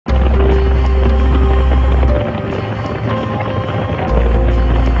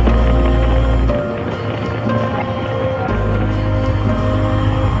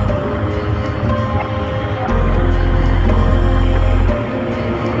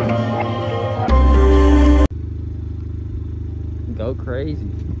so crazy.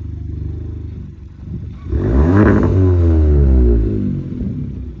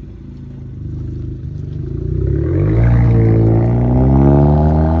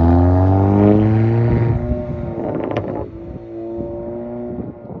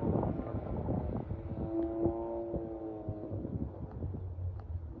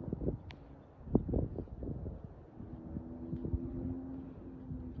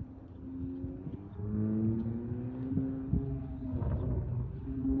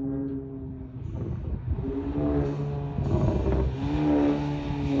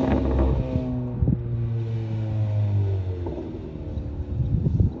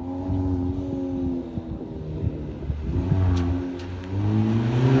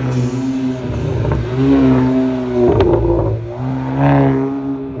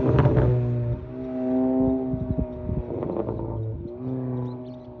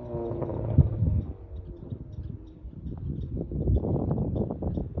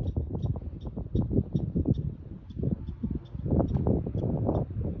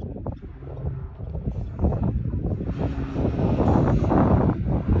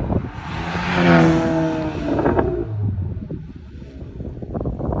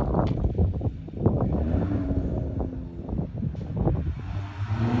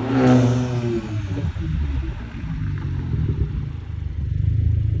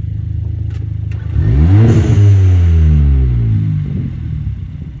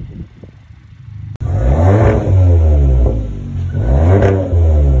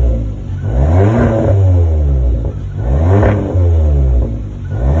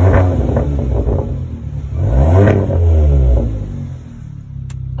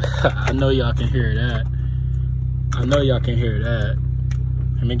 I know y'all can hear that. I know y'all can hear that.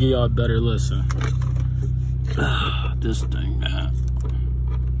 Let me give y'all a better listen. This thing, man.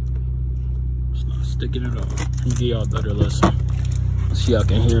 It's not sticking at all. Let me give y'all a better listen. See y'all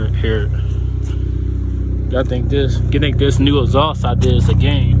can hear it. Y'all think this new exhaust I did is a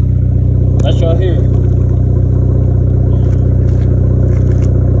game. Let y'all hear it.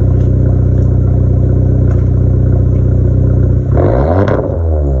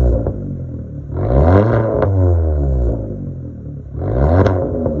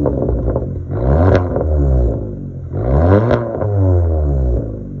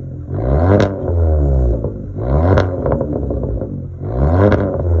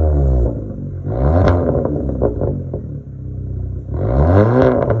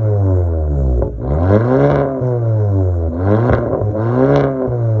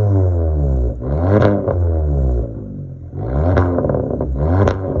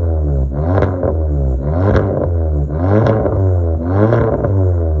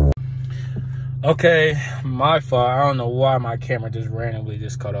 Okay, my fault. I don't know why my camera just randomly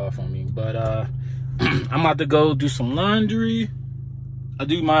just cut off on me, but I'm about to go do some laundry. I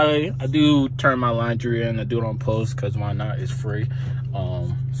do turn my laundry in. I do it on post because why not? It's free.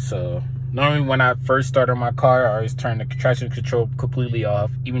 So normally when I first start on my car, I always turn the traction control completely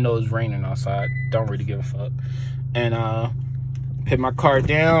off, even though it's raining outside. Don't really give a fuck. And put my car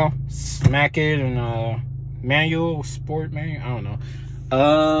down, smack it, and manual, sport, man, I don't know.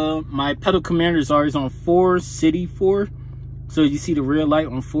 My pedal commander is always on 4, city 4. So you see the red light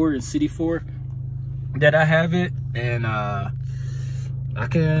on 4 and city 4 that I have it. And I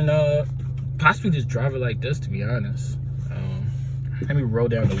can possibly just drive it like this, to be honest. Let me roll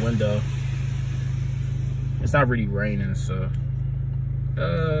down the window. It's not really raining, so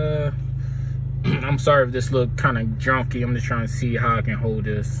I'm sorry if this look kind of junky. I'm just trying to see how I can hold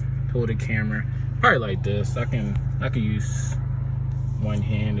the camera. Probably like this. I can use one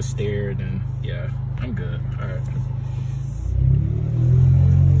hand to steer, then yeah, I'm good. All right.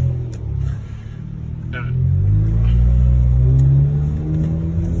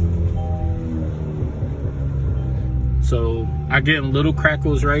 So I getting little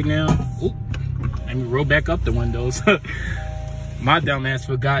crackles right now. Oop. Let me roll back up the windows. My dumb ass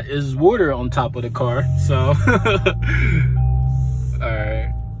forgot is water on top of the car. So all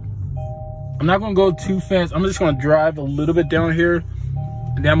right. I'm not gonna go too fast. I'm just gonna drive a little bit down here,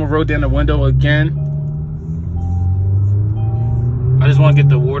 and then I'm gonna roll down the window again. I just want to get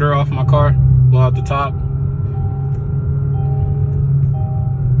the water off my car, blow out the top.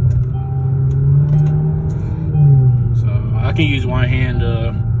 So I can use one hand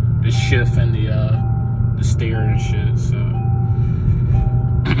to shift and the steer and shit. So,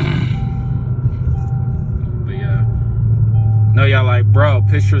 but yeah, no, y'all like, bro,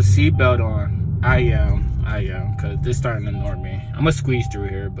 put your seatbelt on. I am, cause this starting to annoy me. I'm gonna squeeze through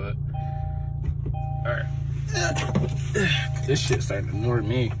here, but all right. This shit's starting to annoy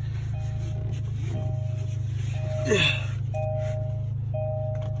me.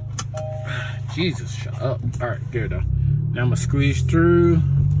 Jesus, shut up. All right, good though. Now I'm gonna squeeze through.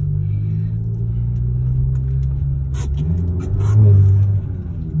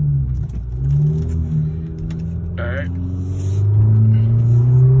 All right.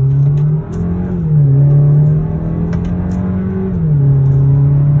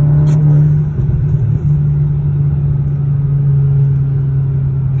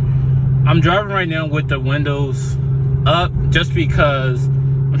 I'm driving right now with the windows up just because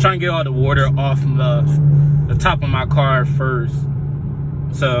I'm trying to get all the water off the top of my car first.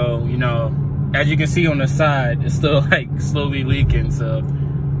 So, you know, as you can see on the side, it's still like slowly leaking. So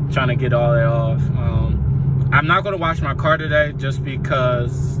I'm trying to get all that off. I'm not going to wash my car today just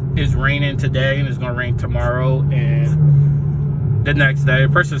because it's raining today and it's going to rain tomorrow and the next day.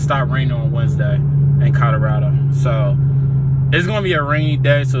 It first stopped raining on Wednesday in Colorado. So it's gonna be a rainy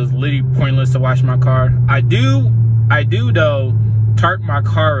day, so it's literally pointless to wash my car. I do though tarp my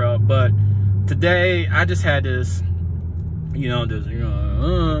car up, but today I just had this,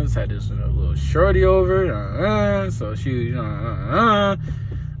 just had this little shorty over, so she, and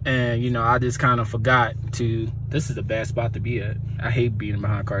I just kind of forgot to. This is the bad spot to be at. I hate being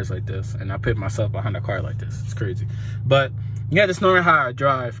behind cars like this, and I put myself behind a car like this. It's crazy, but yeah, that's normally how I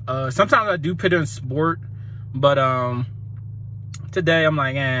drive. Sometimes I do put in sport, but today I'm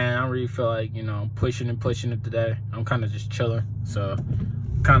like, I don't really feel like, pushing it today. I'm kind of just chilling, so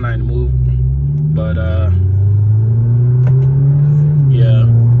kind of in the mood. But yeah,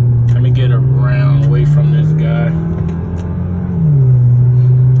 let me get around away from this guy.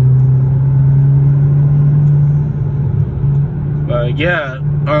 But yeah,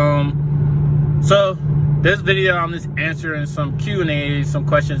 so this video I'm just answering some Q&As, some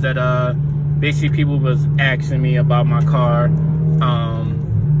questions that basically people was asking me about my car.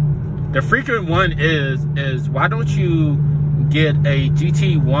 The frequent one is why don't you get a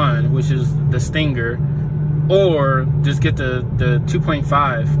GT1, which is the Stinger, or just get the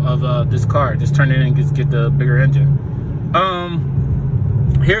 2.5 of this car, just turn it in and get the bigger engine.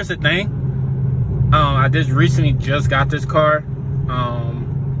 Here's the thing, I just recently got this car,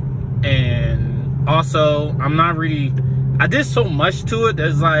 and also I'm not really, I did so much to it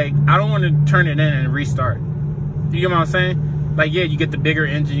that's like I don't want to turn it in and restart. You get what I'm saying? Like, yeah, you get the bigger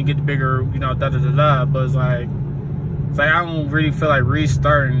engine, you get the bigger, but it's like I don't really feel like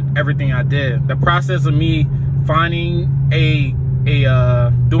restarting everything I did. The process of me finding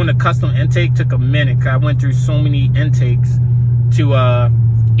doing a custom intake took a minute, because I went through so many intakes to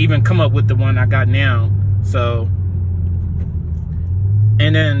even come up with the one I got now. So,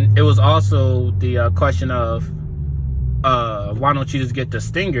 and then it was also the question of why don't you just get the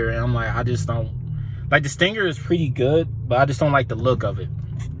Stinger? And I'm like, I just don't. Like, the Stinger is pretty good, but I just don't like the look of it.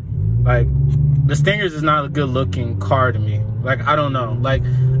 Like, the Stinger is not a good looking car to me. Like, I don't know. Like,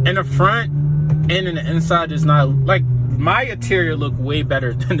 in the front and in the inside is not, like, my interior look way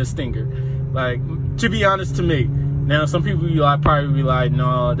better than the Stinger. Like, to be honest, to me. Now, some people probably be like,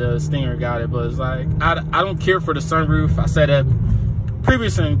 no, the Stinger got it. But it's like, I don't care for the sunroof. I said that in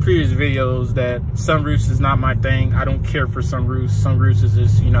previous videos that sunroofs is not my thing. I don't care for sunroofs. Sunroofs is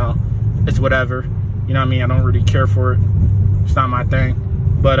just, it's whatever. You know what I mean? I don't really care for it. It's not my thing.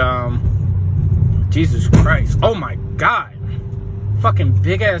 But, Jesus Christ. Oh my God. Fucking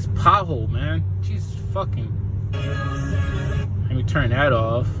big ass pothole, man. Jesus fucking. Let me turn that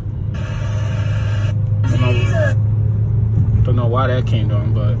off. Don't know why that came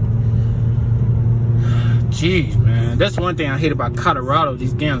on, but. Jeez, man. That's one thing I hate about Colorado.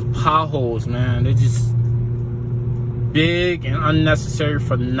 These damn potholes, man. They're just big and unnecessary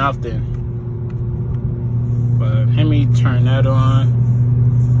for nothing. But let me turn that on.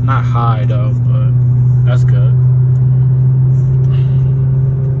 Not high though, but that's good.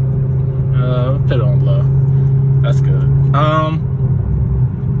 Put it on low. That's good.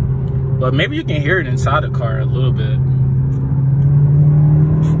 But maybe you can hear it inside the car a little bit.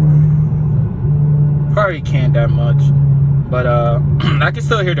 Probably can't that much. But I can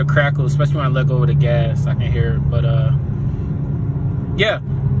still hear the crackle, especially when I let go of the gas. I can hear it. But yeah.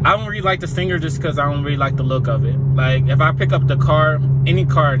 I don't really like the Stinger just because I don't really like the look of it. Like, if I pick up the car, any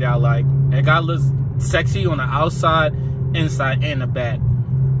car that I like, it got looks sexy on the outside, inside, and the back.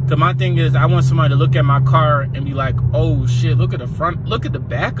 Cause my thing is, I want somebody to look at my car and be like, oh shit, look at the front, look at the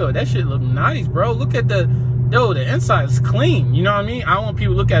back of it. That shit look nice, bro. Look at the inside is clean. You know what I mean? I want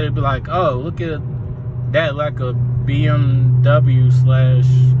people to look at it and be like, oh, look at that, like a BMW slash,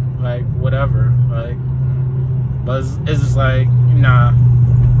 like, whatever. Like, but it's just like, nah.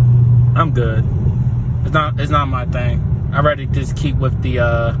 I'm good. It's not my thing. I'd rather just keep with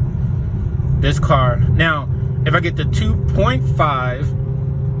the this car. Now, if I get the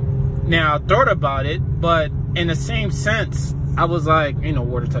 2.5, Now I thought about it, but in the same sense, I was like, ain't no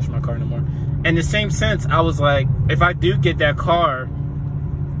water touching my car anymore. In the same sense, I was like, if I do get that car,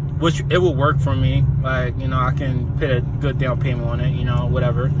 which it will work for me, like, you know, I can put a good down payment on it, you know,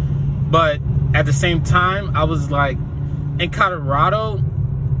 whatever. But at the same time, I was like, in Colorado,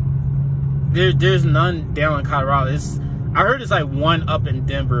 there's none down in Colorado. I heard it's like one up in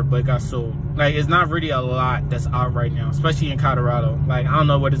Denver, but it got sold. Like, it's not really a lot that's out right now, especially in Colorado. Like, I don't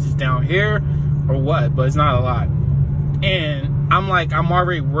know what is down here or what, but it's not a lot. And I'm like, I'm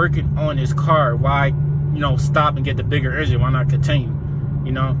already working on this car. Why, you know, stop and get the bigger engine? Why not continue?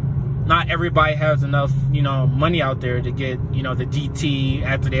 You know, not everybody has enough, you know, money out there to get, you know, the GT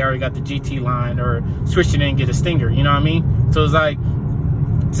after they already got the GT line, or switch it in and get a Stinger. You know what I mean? So it's like,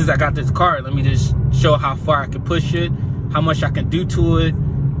 since I got this car, let me just show how far I can push it, how much I can do to it,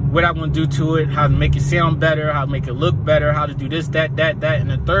 what I want to do to it, how to make it sound better, how to make it look better, how to do this, that, and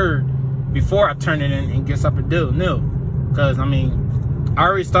the third before I turn it in and get something new. Because, I mean, I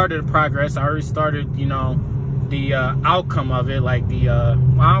already started the progress. I already started, you know, the outcome of it, like the,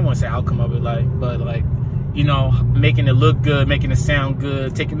 well, I don't want to say outcome of it, like, but like, you know, making it look good, making it sound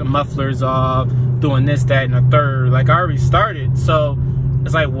good, taking the mufflers off, doing this, that, and the third. Like, I already started. So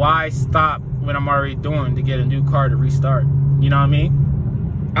it's like, why stop when I'm already doing to get a new car to restart? You know what I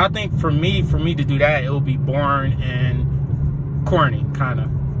mean? I think for me to do that, it will be boring and corny, kind of.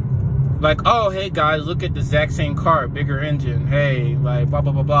 Like, oh, hey guys, look at the exact same car, bigger engine. Hey, like, blah,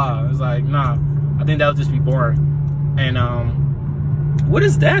 blah, blah, blah. It's like, nah, I think that would just be boring. And, what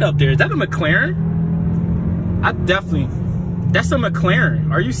is that up there? Is that a McLaren? That's a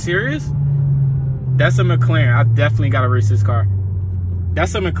McLaren. Are you serious? That's a McLaren. I definitely got to race this car.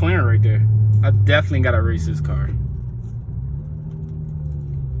 That's a McLaren right there. I definitely got to race this car.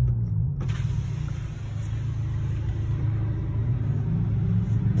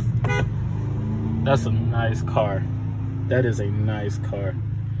 That's a nice car. That is a nice car.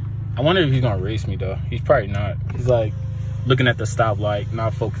 I wonder if he's gonna race me though. He's probably not. He's like looking at the stoplight,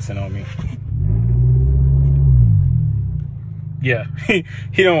 not focusing on me. Yeah,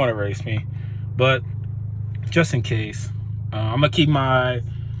 he don't want to race me. But just in case, I'm gonna keep my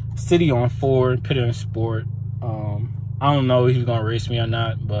city on forward, put it in sport. I don't know if he's gonna race me or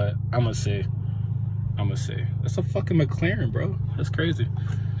not, but I'm gonna see. That's a fucking McLaren, bro. That's crazy.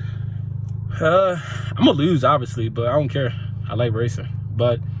 I'm gonna lose, obviously, but I don't care. I like racing.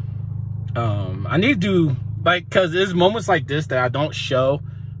 But I need to do, like, because there's moments like this that I don't show,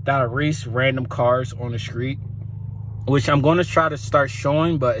 that I race random cars on the street, which I'm going to try to start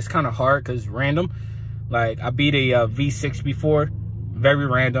showing, but it's kind of hard because it's random. Like, I beat a V6 before, very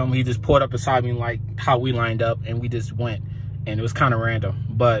random. He just pulled up beside me, like how we lined up, and we just went, and it was kind of random.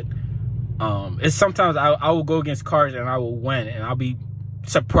 But it's sometimes I will go against cars and I will win, and I'll be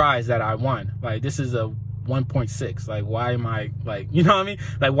surprised that I won. Like, this is a 1.6. Like, why am I, like, you know what I mean?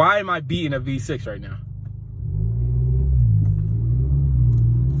 Like, why am I beating a V6 right now?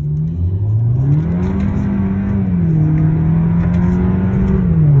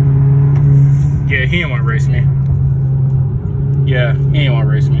 Yeah, he didn't want to race me. Yeah, he didn't want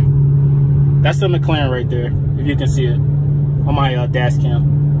to race me. That's the McLaren right there, if you can see it on my dash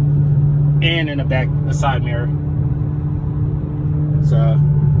cam, and in the back, the side mirror. So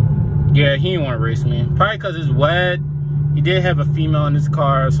yeah, he didn't want to race me. Probably because it's wet. He did have a female in his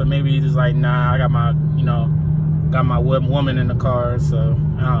car, so maybe he's just like, nah, I got my, you know, got my woman in the car, so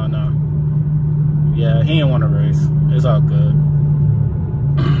I don't know. Yeah, he didn't want to race. It's all good.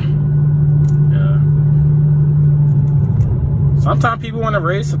 Yeah. Sometimes people want to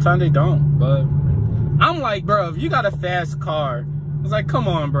race, sometimes they don't. But I'm like, bro, if you got a fast car, it's like, come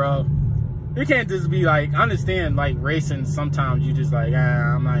on, bro. You can't just be like, I understand, like, racing, sometimes you just like,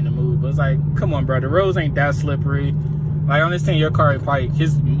 I'm not in the mood. But it's like, come on, bro, the roads ain't that slippery. Like, I understand your car is probably,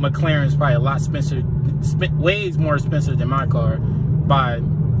 his McLaren is probably a lot expensive, way more expensive than my car by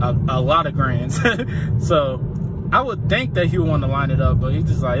a lot of grands. So I would think that he would want to line it up, but he's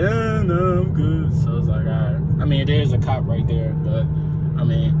just like, no, I'm good. So it's like, all right. I mean, there is a cop right there, but I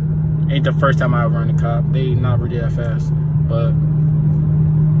mean, ain't the first time I ever run a cop. They not really that fast, but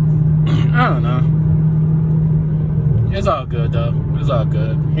I don't know. It's all good though. It's all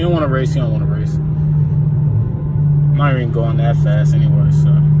good. He don't want to race. He don't want to race. I'm not even going that fast anyway. So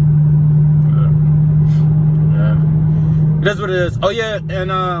yeah, it is what it is. Oh yeah,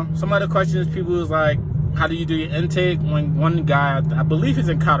 and some other questions. People was like, how do you do your intake? When one guy, I believe he's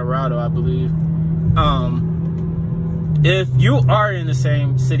in Colorado. I believe. If you are in the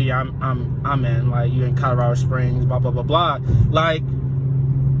same city I'm in, like you in Colorado Springs, blah blah blah blah, like,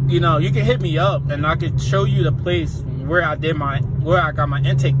 you know, you can hit me up and I could show you the place where I did my where I got my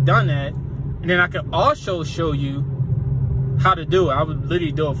intake done at, and then I can also show you how to do it. I would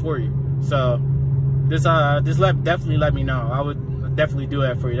literally do it for you. So definitely let me know. I would definitely do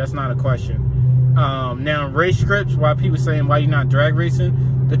that for you. That's not a question. Now race scripts, why people saying why you're not drag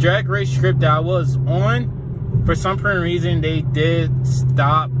racing, the drag race script that I was on, for some reason they did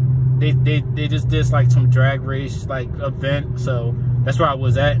stop. They just did like some drag race like event, so that's where I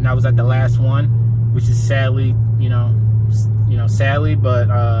was at, and I was at the last one, which is sadly, sadly, but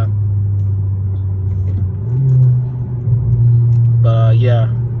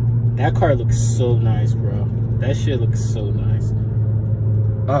yeah, that car looks so nice, bro. That shit looks so nice.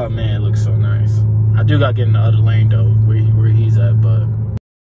 Oh man, it looks so nice. I do gotta get in the other lane though, where he's at, but